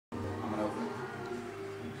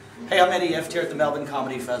Hey, I'm Ifft here at the Melbourne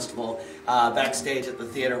Comedy Festival, backstage at the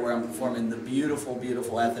theater where I'm performing the beautiful,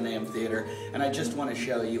 beautiful Athenaeum Theater, and I just want to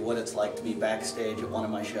show you what it's like to be backstage at one of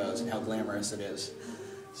my shows and how glamorous it is.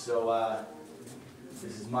 So,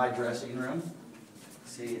 this is my dressing room.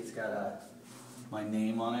 See, it's got my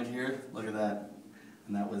name on it here. Look at that.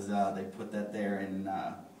 And that was, they put that there in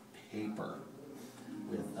paper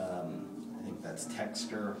with, I think that's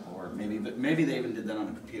texture, or maybe they even did that on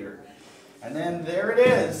a computer. And then there it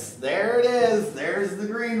is. There it is. There's the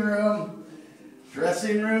green room.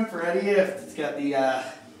 Dressing room for Eddie Ifft. It's got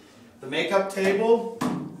the makeup table.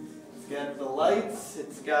 It's got the lights.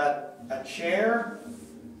 It's got a chair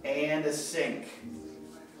and a sink.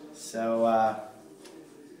 So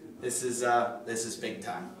this is big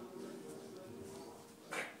time.